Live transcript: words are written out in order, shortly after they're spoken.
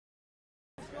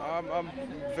I'm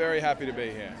very happy to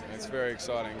be here. It's very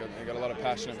exciting. I've got a lot of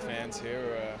passionate fans here who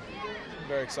are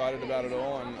very excited about it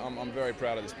all, and I'm very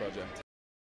proud of this project.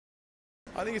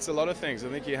 I think it's a lot of things. I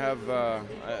think you have,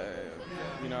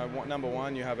 you know, number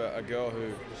one, you have a girl who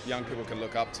young people can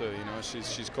look up to. You know,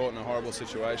 she's caught in a horrible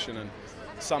situation and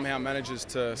somehow manages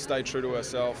to stay true to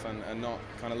herself and not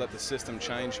kind of let the system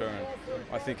change her. And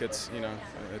I think it's, you know,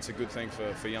 it's a good thing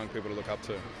for young people to look up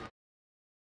to.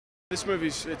 This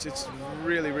movie's it's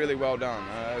really, really well done.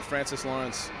 Francis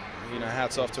Lawrence, you know,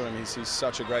 hats off to him. He's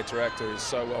such a great director. He's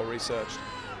so well researched,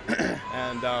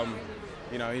 and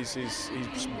you know,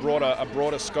 he's brought a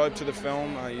broader scope to the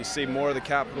film. You see more of the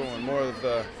capital and more of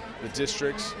the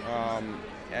districts,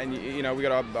 and you know, we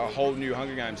got a whole new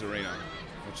Hunger Games arena,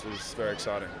 which is very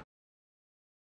exciting.